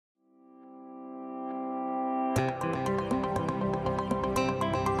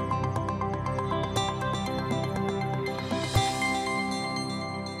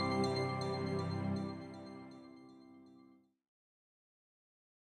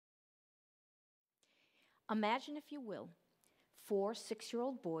Imagine, if you will, 4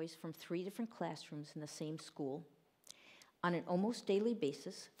 6-year-old boys from 3 different classrooms in the same school. On an almost daily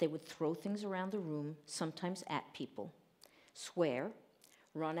basis, they would throw things around the room, sometimes at people, swear,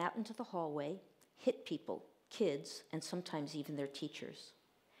 run out into the hallway, hit people, kids, and sometimes even their teachers,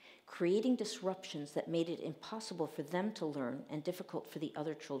 creating disruptions that made it impossible for them to learn and difficult for the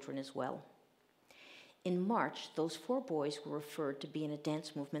other children as well. In March, those 4 boys were referred to be in a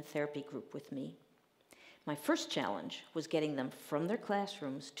dance movement therapy group with me. My first challenge was getting them from their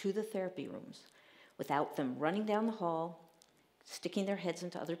classrooms to the therapy rooms without them running down the hall, sticking their heads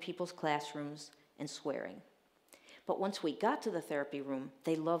into other people's classrooms, and swearing. But once we got to the therapy room,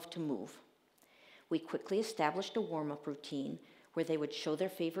 they loved to move. We quickly established a warm-up routine where they would show their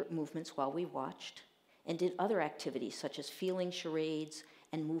favorite movements while we watched, and did other activities such as feeling charades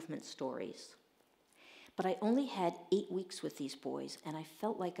and movement stories. But I only had 8 weeks with these boys, and I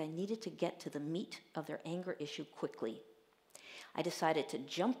felt like I needed to get to the meat of their anger issue quickly. I decided to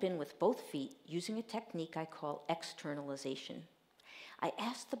jump in with both feet using a technique I call externalization. I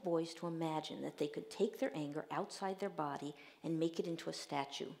asked the boys to imagine that they could take their anger outside their body and make it into a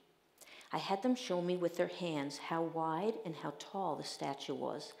statue. I had them show me with their hands how wide and how tall the statue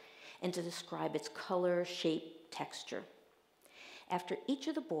was, and to describe its color, shape, texture. After each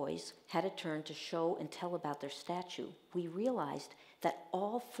of the boys had a turn to show and tell about their statue, we realized that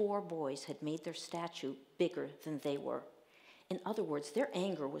all 4 boys had made their statue bigger than they were. In other words, their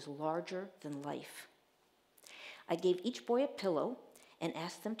anger was larger than life. I gave each boy a pillow and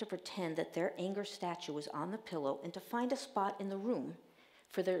asked them to pretend that their anger statue was on the pillow and to find a spot in the room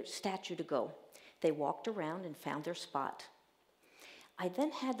for their statue to go. They walked around and found their spot. I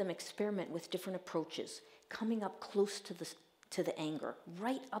then had them experiment with different approaches, coming up close to the anger,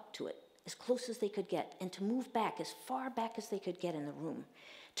 right up to it, as close as they could get, and to move back as far back as they could get in the room,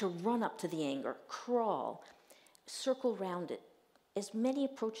 to run up to the anger, crawl, circle around it, as many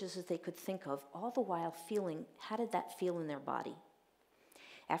approaches as they could think of, all the while feeling, how did that feel in their body?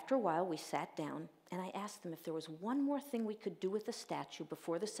 After a while, we sat down, and I asked them if there was one more thing we could do with the statue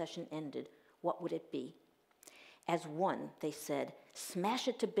before the session ended, what would it be? As one, they said, smash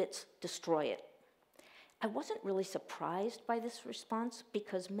it to bits, destroy it. I wasn't really surprised by this response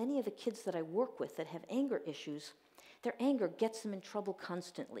because many of the kids that I work with that have anger issues, their anger gets them in trouble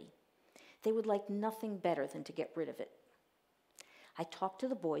constantly. They would like nothing better than to get rid of it. I talked to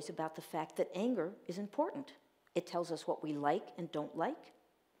the boys about the fact that anger is important. It tells us what we like and don't like.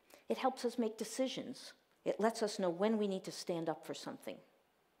 It helps us make decisions. It lets us know when we need to stand up for something.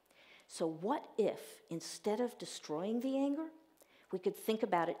 So what if, instead of destroying the anger, we could think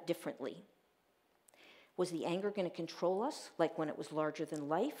about it differently? Was the anger going to control us, like when it was larger than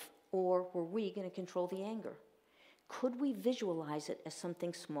life, or were we going to control the anger? Could we visualize it as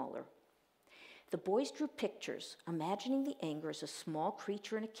something smaller? The boys drew pictures, imagining the anger as a small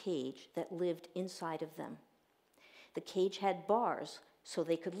creature in a cage that lived inside of them. The cage had bars so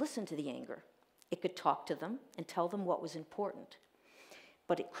they could listen to the anger. It could talk to them and tell them what was important,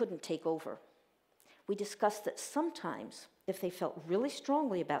 but it couldn't take over. We discussed that sometimes, if they felt really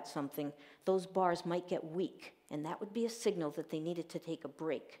strongly about something, those bars might get weak, and that would be a signal that they needed to take a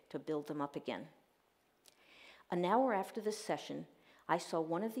break to build them up again. An hour after this session, I saw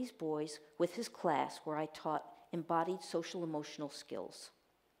one of these boys with his class where I taught embodied social-emotional skills.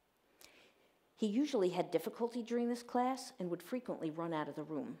 He usually had difficulty during this class and would frequently run out of the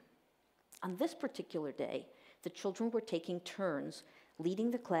room. On this particular day, the children were taking turns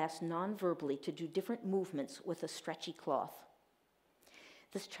leading the class non-verbally to do different movements with a stretchy cloth.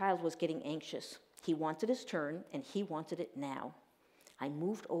 This child was getting anxious. He wanted his turn, and he wanted it now. I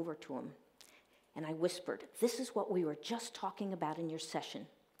moved over to him, and I whispered, "This is what we were just talking about in your session.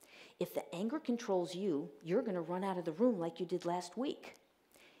 If the anger controls you, you're going to run out of the room like you did last week.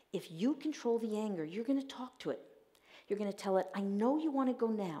 If you control the anger, you're going to talk to it. You're going to tell it, I know you want to go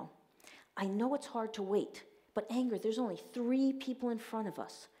now. I know it's hard to wait. But anger, there's only 3 people in front of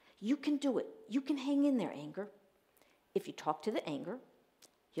us. You can do it. You can hang in there, anger." If you talk to the anger,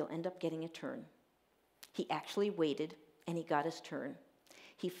 you'll end up getting a turn. He actually waited, and he got his turn.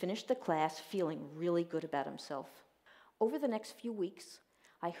 He finished the class feeling really good about himself. Over the next few weeks,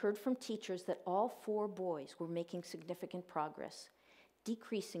 I heard from teachers that all 4 boys were making significant progress,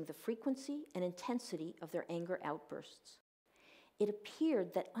 decreasing the frequency and intensity of their anger outbursts. It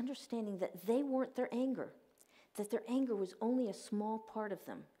appeared that understanding that they weren't their anger, that their anger was only a small part of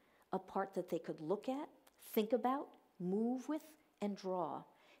them, a part that they could look at, think about, move with, and draw,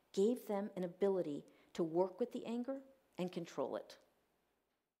 gave them an ability to work with the anger and control it.